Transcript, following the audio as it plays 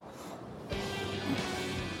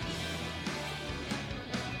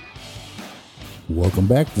Welcome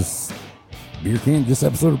back to Beer Can. This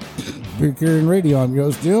episode of Beer Can Radio. I'm your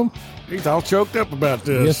host, Jim. He's all choked up about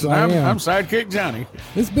this. Yes, I am. I'm Sidekick Johnny.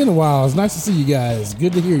 It's been a while. It's nice to see you guys.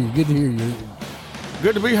 Good to hear you. Good to hear you.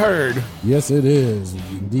 Good to be heard. Yes, it is.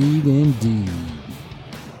 Indeed, indeed.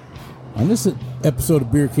 On this episode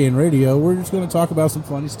of Beer Can Radio, we're just going to talk about some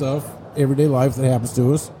funny stuff, everyday life that happens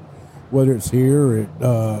to us, whether it's here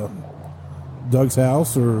at Doug's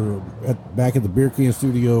house or back at the Beer Can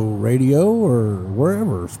Studio Radio or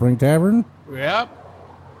wherever, Spring Tavern. Yep.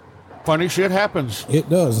 Funny shit happens. It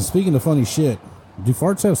does. And speaking of funny shit, do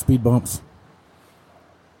farts have speed bumps?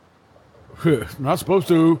 Not supposed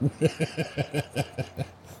to.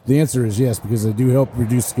 The answer is yes, because they do help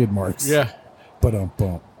reduce skid marks. Yeah. But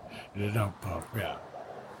bump. They don't pump. Yeah.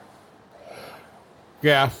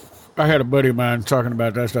 Yeah. I had a buddy of mine talking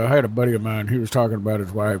about that stuff. I had a buddy of mine. He was talking about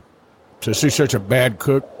his wife. To see such a bad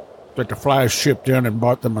cook that the flies shipped in and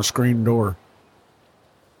bought them a screen door.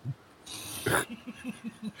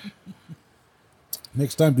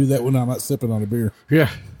 Next time, do that when I'm not sipping on a beer.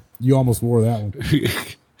 Yeah. You almost wore that one.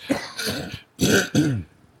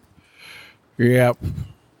 Yep.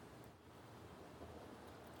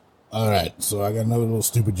 All right, so I got another little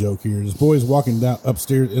stupid joke here. This boy's walking down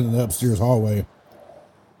upstairs in the upstairs hallway,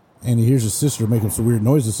 and he hears his sister making some weird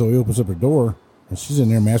noises, so he opens up her door, and she's in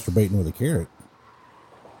there masturbating with a carrot.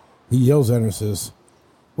 He yells at her and says,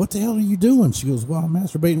 "What the hell are you doing?" She goes, "Well, I'm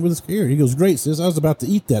masturbating with this carrot." He goes, "Great, sis, I was about to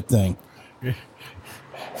eat that thing."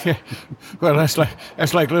 Yeah. Well, that's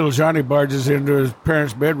like little Johnny barges into his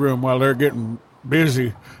parents' bedroom while they're getting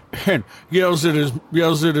busy and yells at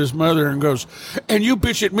his mother and goes, "And you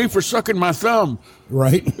bitch at me for sucking my thumb."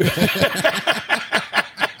 Right?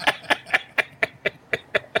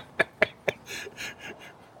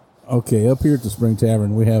 Okay, up here at the Spring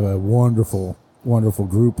Tavern, we have a wonderful, wonderful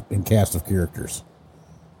group and cast of characters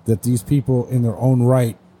that these people in their own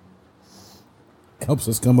right helps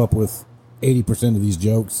us come up with 80% of these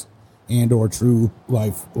jokes and or true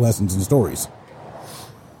life lessons and stories.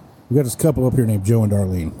 We got this couple up here named Joe and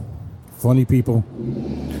Darlene. Funny people.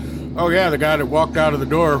 Oh, yeah, the guy that walked out of the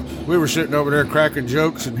door, we were sitting over there cracking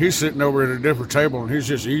jokes, and he's sitting over at a different table, and he's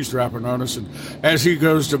just eavesdropping on us. And as he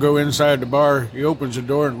goes to go inside the bar, he opens the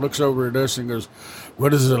door and looks over at us and goes,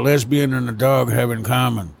 "What does a lesbian and a dog have in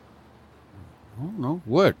common?" "I don't know.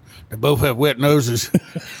 What?" "They both have wet noses."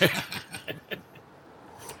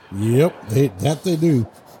 Yep, they do.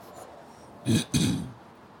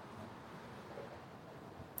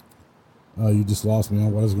 Oh, you just lost me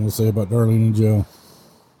on what I was going to say about Darlene and Joe.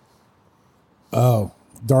 Oh,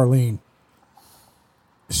 Darlene.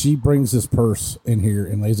 She brings this purse in here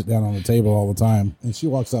and lays it down on the table all the time. And she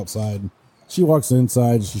walks outside. She walks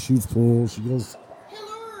inside. She shoots pool. She goes,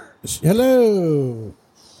 Hello.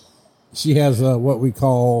 She has what we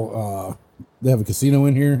call, they have a casino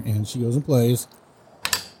in here. And she goes and plays.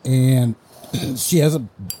 And she has a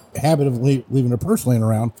habit of leaving her purse laying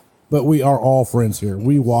around. But we are all friends here.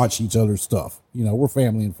 We watch each other's stuff. You know, we're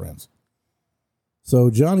family and friends. So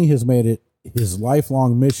Johnny has made it his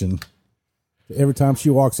lifelong mission every time she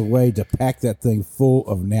walks away to pack that thing full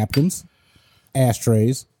of napkins,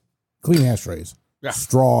 ashtrays, clean ashtrays,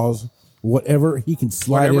 straws, whatever he can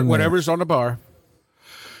slide in there. Whatever's on the bar.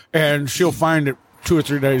 And she'll find it 2 or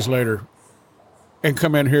 3 days later and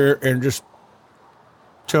come in here and just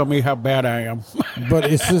tell me how bad I am. But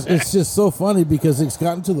it's just so funny because it's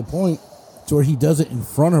gotten to the point to where he does it in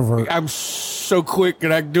front of her. I'm so quick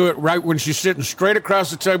and I can do it right when she's sitting straight across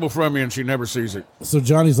the table from me and she never sees it. So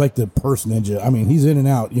Johnny's like the purse ninja. I mean, he's in and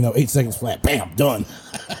out, 8 seconds flat. Bam, done.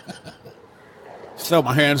 Throw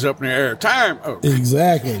my hands up in the air. Time. Oh.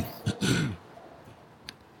 Exactly.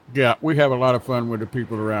 Yeah, we have a lot of fun with the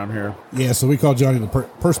people around here. Yeah, so we call Johnny the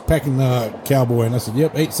purse packing cowboy. And I said,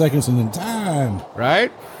 yep, 8 seconds and then time.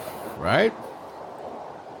 Right.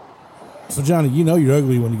 So, Johnny, you're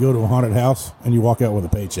ugly when you go to a haunted house and you walk out with a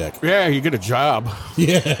paycheck. Yeah, you get a job.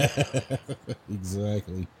 Yeah,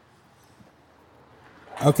 exactly.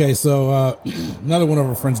 Okay, so another one of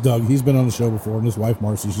our friends, Doug, he's been on the show before, and his wife,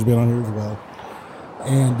 Marcy, she's been on here as well.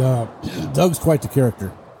 And Doug's quite the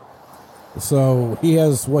character. So he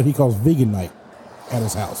has what he calls vegan night at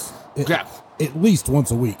his house. At least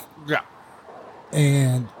once a week. Yeah.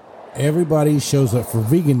 And everybody shows up for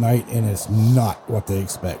vegan night, and it's not what they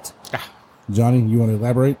expect. Yeah. Johnny, you want to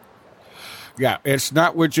elaborate? Yeah, it's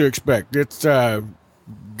not what you expect. It's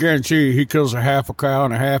guarantee he kills a half a cow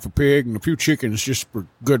and a half a pig and a few chickens just for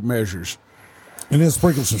good measures. And then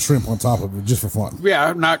sprinkle some shrimp on top of it just for fun.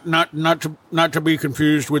 Yeah, not to be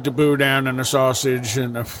confused with the boudin and the sausage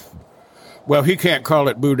and the, well, he can't call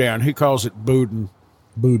it boudin. He calls it boudin.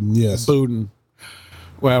 Boudin, yes. Boudin.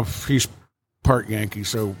 Well, he's part Yankee,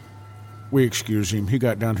 so we excuse him. He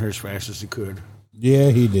got down here as fast as he could. Yeah,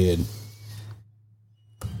 he did.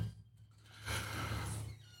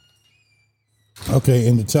 Okay,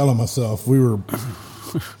 and to tell him myself, we were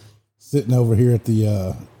sitting over here at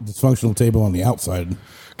the dysfunctional table on the outside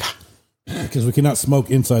because we cannot smoke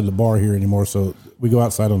inside the bar here anymore, so we go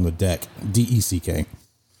outside on the deck, DECK.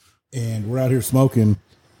 And we're out here smoking,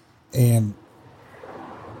 and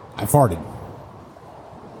I farted.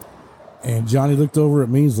 And Johnny looked over at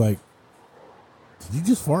me, he's like, "Did you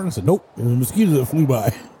just fart?" I said, "Nope, it was a mosquito that flew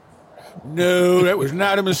by." No, that was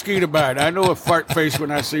not a mosquito bite. I know a fart face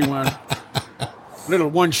when I see one. Little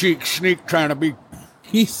one-cheek sneak trying to be...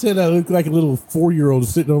 He said I looked like a little 4-year-old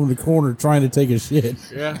sitting over in the corner trying to take a shit.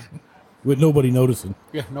 Yeah. With nobody noticing.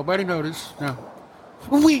 Yeah, nobody noticed. No.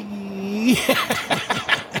 Wee.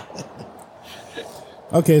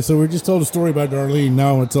 Okay, so we just told a story about Darlene. Now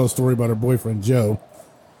I want to tell a story about her boyfriend, Joe.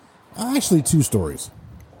 Actually, 2 stories.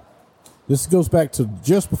 This goes back to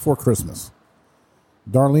just before Christmas.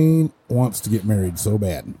 Darlene wants to get married so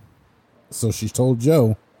bad. So she's told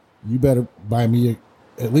Joe, "You better buy me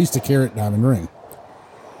at least a carat diamond ring."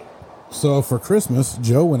 So for Christmas,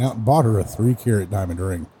 Joe went out and bought her a 3-carat diamond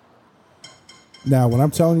ring. Now, when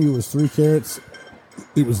I'm telling you it was 3 carats,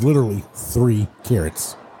 it was literally 3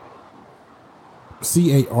 carats.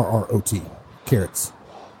 CARROT. Carats.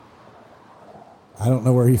 I don't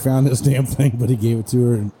know where he found this damn thing, but he gave it to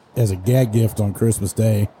her as a gag gift on Christmas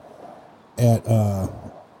Day at a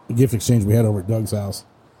gift exchange we had over at Doug's house.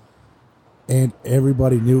 And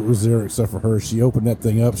everybody knew it was there except for her. She opened that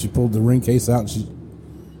thing up. She pulled the ring case out, and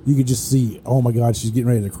you could just see, oh my God, she's getting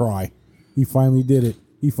ready to cry. He finally did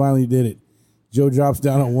it. Joe drops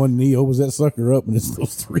down on one knee, opens that sucker up, and it's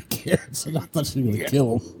those 3 carats. And I thought she was going to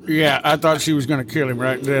kill him. Yeah, I thought she was going to kill him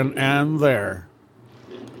right then and there.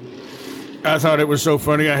 I thought it was so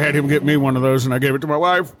funny. I had him get me one of those, and I gave it to my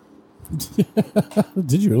wife.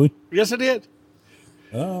 Did you really? Yes, I did.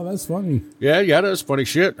 Oh, that's funny. Yeah, that's funny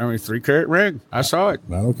shit. I mean, 3-carat ring. I saw it.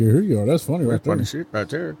 I don't care who you are. That's funny right there. Funny shit right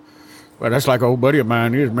there. Well, that's like an old buddy of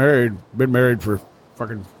mine. He was been married for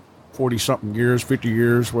fucking 40-something years, 50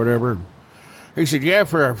 years, whatever. He said, yeah,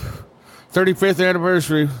 for our 35th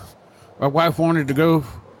anniversary, my wife wanted to go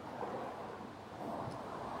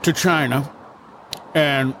to China.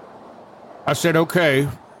 And I said, okay.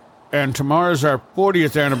 And tomorrow's our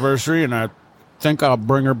 40th anniversary, and I think I'll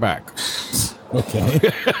bring her back. Okay.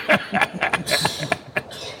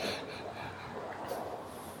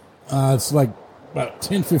 It's like about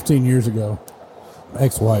 10, 15 years ago, my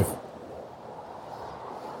ex-wife,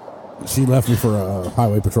 she left me for a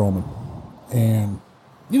highway patrolman. And,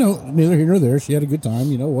 neither here nor there. She had a good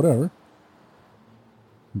time, whatever.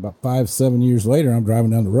 About 5, 7 years later, I'm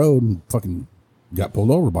driving down the road and fucking got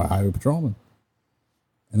pulled over by a highway patrolman.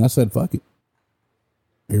 And I said, fuck it.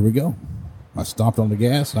 Here we go. I stomped on the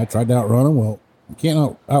gas and I tried to outrun him. Well, you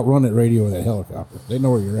can't outrun that radio with that helicopter. They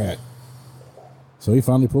know where you're at. So he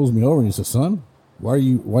finally pulls me over and he says, son, why are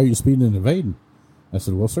you speeding and evading? I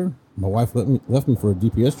said, well, sir, my wife left me for a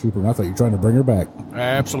DPS trooper and I thought you were trying to bring her back.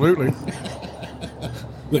 Absolutely.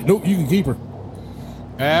 Like, nope, you can keep her.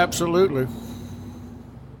 Absolutely.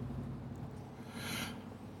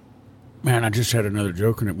 Man, I just had another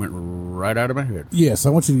joke and it went right out of my head. Yes, I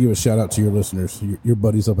want you to give a shout out to your listeners, your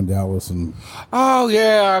buddies up in Dallas. Oh,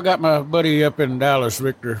 yeah, I got my buddy up in Dallas,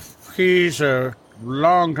 Victor. He's a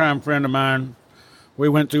longtime friend of mine. We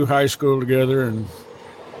went through high school together and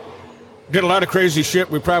did a lot of crazy shit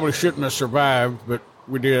we probably shouldn't have survived, but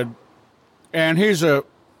we did. And he's a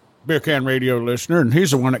Beer Can Radio listener, and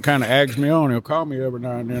he's the one that kind of eggs me on. He'll call me every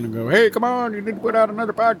now and then and go, hey, come on, you need to put out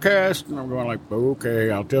another podcast. And I'm going like,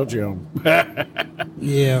 okay, I'll tell Jim.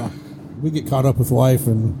 Yeah, we get caught up with life,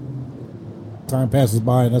 and time passes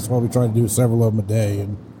by, and that's why we try to do several of them a day.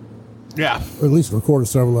 And yeah. Or at least record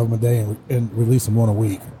several of them a day and release them one a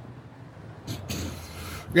week.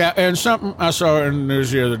 Yeah, and something I saw in the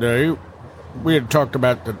news the other day, we had talked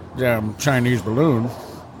about the damn Chinese balloon,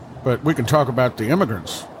 but we can talk about the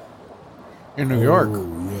immigrants in New York.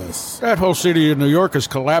 Oh, yes. That whole city of New York is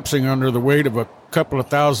collapsing under the weight of a couple of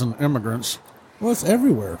thousand immigrants. Well, it's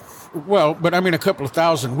everywhere. Well, but I mean a couple of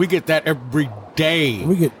thousand. We get that every day.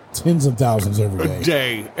 We get tens of thousands every day. A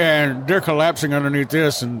day. And they're collapsing underneath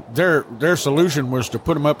this, and their solution was to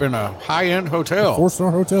put them up in a high-end hotel.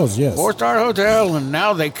 4-star hotels, yes. 4-star hotel, and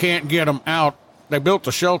now they can't get them out. They built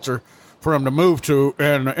a shelter for them to move to,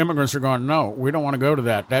 and the immigrants are going, no, we don't want to go to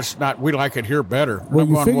that. That's not, we like it here better. Well,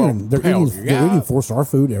 you're figuring they're eating 4-star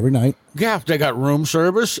food every night. Yeah, they got room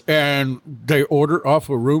service, and they order off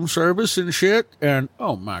of room service and shit, and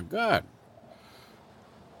oh my God.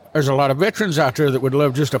 There's a lot of veterans out there that would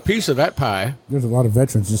love just a piece of that pie. There's a lot of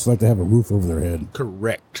veterans just like to have a roof over their head.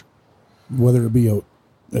 Correct. Whether it be a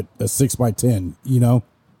 6x10, you know?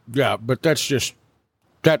 Yeah, but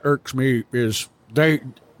that irks me is they,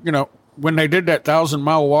 when they did that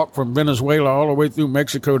 1,000-mile walk from Venezuela all the way through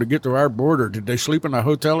Mexico to get to our border, did they sleep in a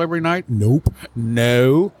hotel every night? Nope.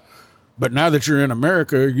 No. But now that you're in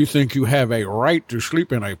America, you think you have a right to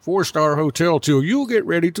sleep in a 4-star hotel till you get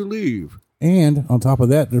ready to leave. And on top of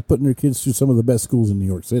that, they're putting their kids through some of the best schools in New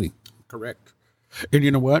York City. Correct. And you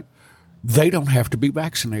know what? They don't have to be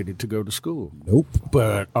vaccinated to go to school. Nope.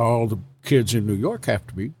 But all the kids in New York have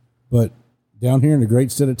to be. But down here in the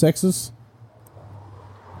great state of Texas,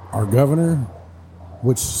 our governor,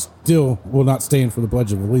 which still will not stand for the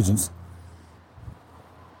Pledge of Allegiance,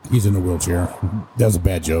 he's in a wheelchair. That was a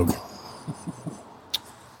bad joke.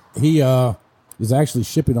 He is actually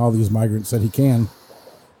shipping all these migrants that he can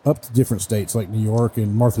up to different states like New York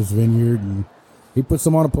and Martha's Vineyard, and he puts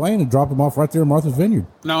them on a plane and dropped them off right there in Martha's Vineyard.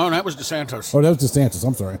 No, that was DeSantis. Oh, that was DeSantis.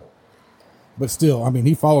 I'm sorry. But still, I mean,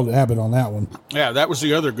 he followed Abbott on that one. Yeah, that was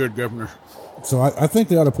the other good governor. So I think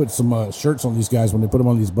they ought to put some shirts on these guys when they put them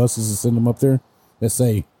on these buses and send them up there that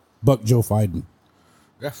say, "Buck Joe Biden."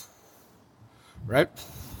 Yeah. Right?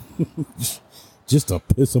 Just to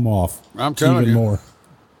piss them off. I'm telling even you. more.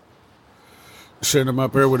 Send them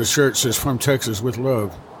up there with a shirt that says, "From Texas with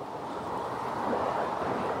love."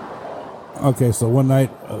 Okay, so one night,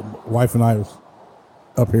 wife and I was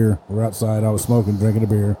up here. We're outside. I was smoking, drinking a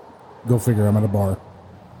beer. Go figure, I'm at a bar.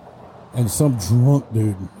 And some drunk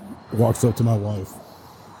dude walks up to my wife.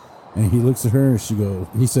 And he looks at her and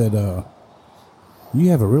he said, "You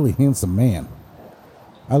have a really handsome man."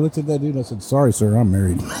 I looked at that dude and I said, "Sorry, sir, I'm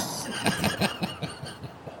married."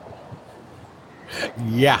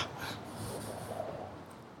 Yeah.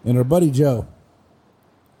 And our buddy Joe.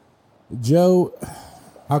 Joe,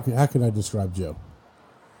 how can I describe Joe?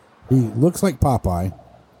 He looks like Popeye.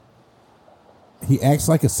 He acts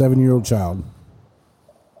like a 7-year-old child.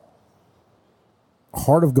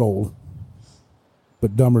 Heart of gold,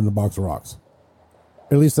 but dumber than a box of rocks.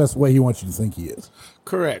 At least that's the way he wants you to think he is.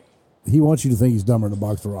 Correct. He wants you to think he's dumber than a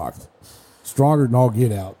box of rocks. Stronger than all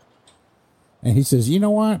get out. And he says, "You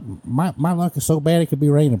know what? My luck is so bad it could be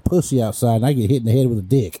raining pussy outside and I get hit in the head with a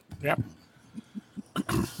dick." Yep.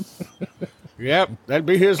 Yep, that'd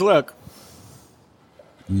be his luck.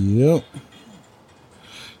 Yep.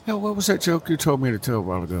 Hell, what was that joke you told me to tell a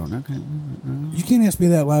while ago? You can't ask me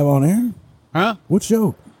that live on air. Huh? What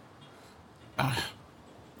joke?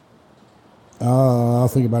 I'll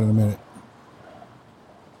think about it in a minute.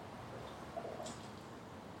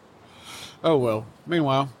 Oh, well.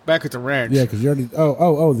 Meanwhile, back at the ranch. Yeah, because you already...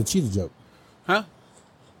 Oh, the cheetah joke. Huh?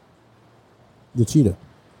 The cheetah.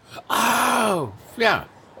 Oh, yeah.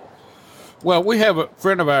 Well, we have a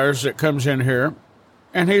friend of ours that comes in here,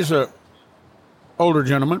 and he's a older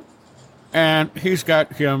gentleman, and he's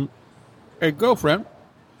got him a girlfriend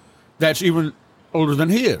that's even older than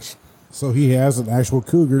he is. So he has an actual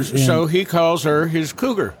cougar. So he calls her his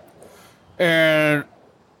cougar. And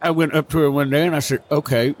I went up to her one day and I said,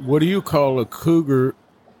 "Okay, what do you call a cougar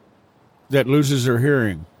that loses her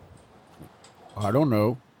hearing?" "I don't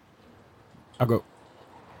know." I go,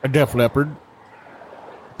 "A def leopard."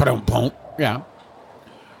 Ba-dum-bum. Yeah.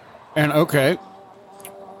 And okay,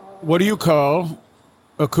 what do you call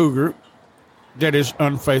a cougar that is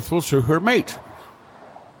unfaithful to her mate?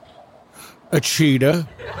 "A cheetah."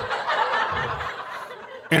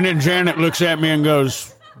 And then Janet looks at me and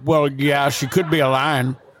goes, "Well, yeah, she could be a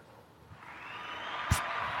lion."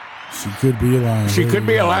 She could be a lion. She could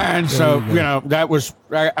be a lion. So, that was,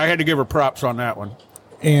 I had to give her props on that one.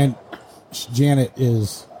 And Janet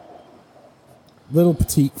is little,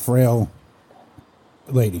 petite, frail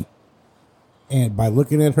lady. And by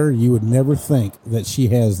looking at her, you would never think that she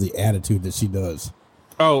has the attitude that she does.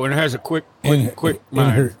 Oh, and has a quick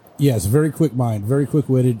mind. Yes, very quick mind, very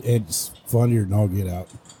quick-witted, and it's funnier than all get out.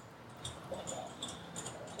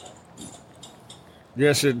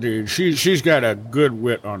 Yes, indeed. She's got a good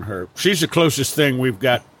wit on her. She's the closest thing we've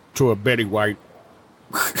got to a Betty White.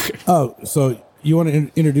 Oh, so you want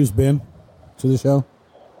to introduce Ben to the show?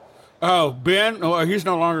 Oh, Ben? Oh, he's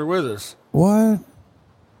no longer with us. What?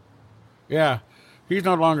 Yeah, he's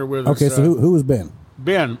no longer with us. Okay, so who is Ben?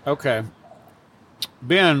 Ben, okay.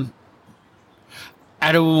 Ben,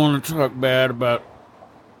 I don't want to talk bad about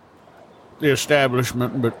the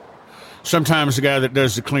establishment, but sometimes the guy that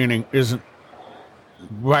does the cleaning isn't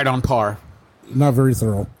right on par. Not very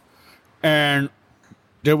thorough. And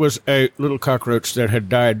there was a little cockroach that had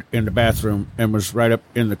died in the bathroom and was right up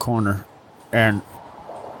in the corner. And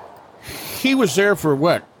he was there for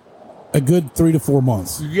what? A good 3 to 4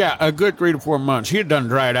 months. Yeah, a good 3 to 4 months. He had done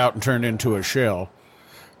dried out and turned into a shell.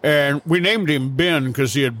 And we named him Ben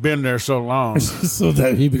because he had been there so long. So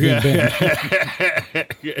that he became Ben.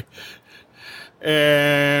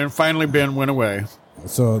 And finally Ben went away.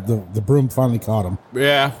 So the broom finally caught him.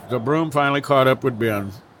 Yeah, the broom finally caught up with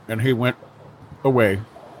Ben, and he went away.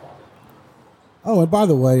 Oh, and by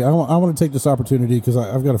the way, I want to take this opportunity because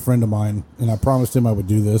I've got a friend of mine, and I promised him I would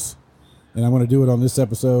do this. And I'm going to do it on this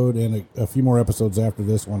episode and a few more episodes after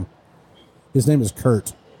this one. His name is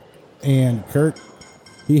Kurt. And Kurt,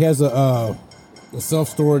 he has a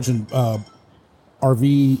self-storage and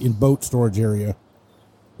RV and boat storage area.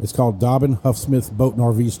 It's called Dobbin Huffsmith Boat and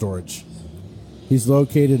RV Storage. He's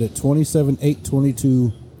located at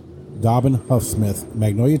 27822 Dobbin Huffsmith,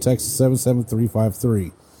 Magnolia, Texas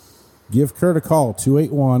 77353. Give Kurt a call,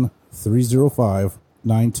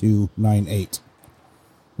 281-305-9298.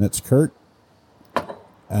 That's Kurt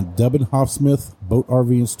at Dobbin Huffsmith Boat, RV,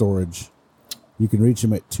 and Storage. You can reach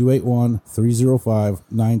him at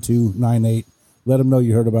 281-305-9298. Let him know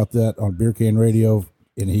you heard about that on Beer Can Radio,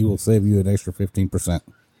 and he will save you an extra 15%.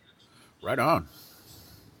 Right on.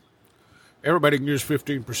 Everybody can use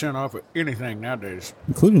 15% off of anything nowadays.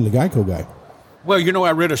 Including the Geico guy. Well, you know,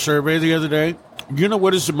 I read a survey the other day. You know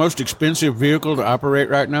what is the most expensive vehicle to operate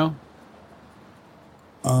right now?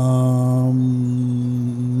 No,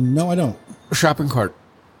 I don't. A shopping cart.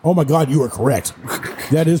 Oh my God, you are correct.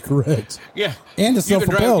 That is correct. Yeah. And it's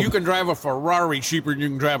self-propelled. You can drive a Ferrari cheaper than you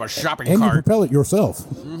can drive a shopping cart. And you propel it yourself.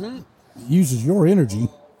 Mm-hmm. It uses your energy.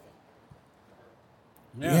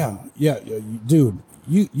 Yeah, dude.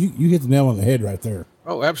 You hit the nail on the head right there.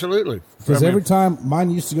 Oh, absolutely. Because every time, mine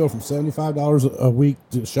used to go from $75 a week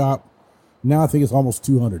to shop. Now I think it's almost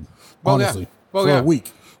 $200. Honestly, for a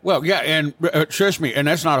week. Well, yeah, and trust me, and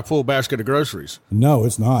that's not a full basket of groceries. No,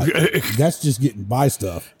 it's not. That's just getting by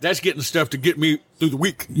stuff. That's getting stuff to get me through the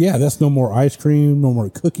week. Yeah, that's no more ice cream, no more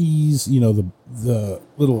cookies. You know, the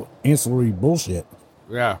little ancillary bullshit.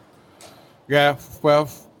 Yeah. Well,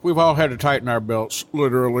 we've all had to tighten our belts,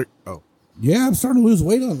 literally. Oh. Yeah, I'm starting to lose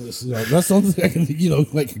weight on this. That's the only thing I can,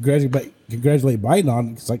 congratulate Biden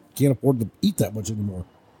on, because I can't afford to eat that much anymore.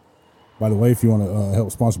 By the way, if you want to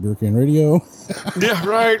help sponsor Beer Can Radio. Yeah,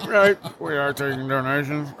 right. We are taking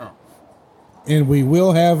donations. Oh. And we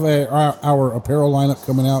will have our apparel lineup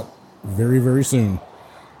coming out very, very soon.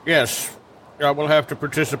 Yes. I will have to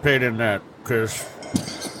participate in that, because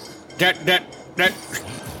that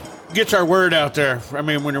gets our word out there. I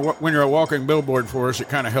mean, when you're a walking billboard for us, it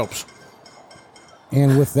kind of helps.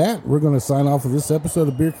 And with that, we're going to sign off of this episode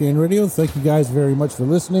of Beer Can Radio. Thank you guys very much for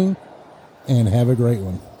listening, and have a great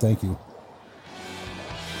one. Thank you.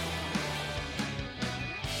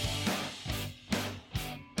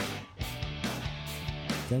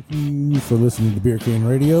 Thank you for listening to Beer Can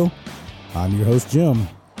Radio. I'm your host, Jim.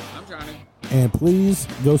 I'm Johnny. And please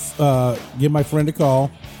go give my friend a call.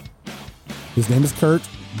 His name is Kurt,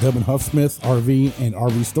 Dobbin Huffsmith RV and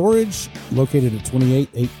RV Storage, located at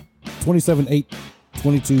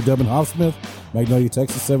 27822 Dobbin Huffsmith, Magnolia,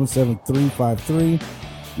 Texas 77353.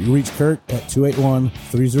 You reach Kurt at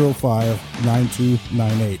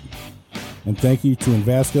 281-305-9298. And thank you to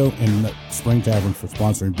Invasco and Spring Tavern for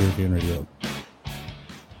sponsoring Beer Can Radio.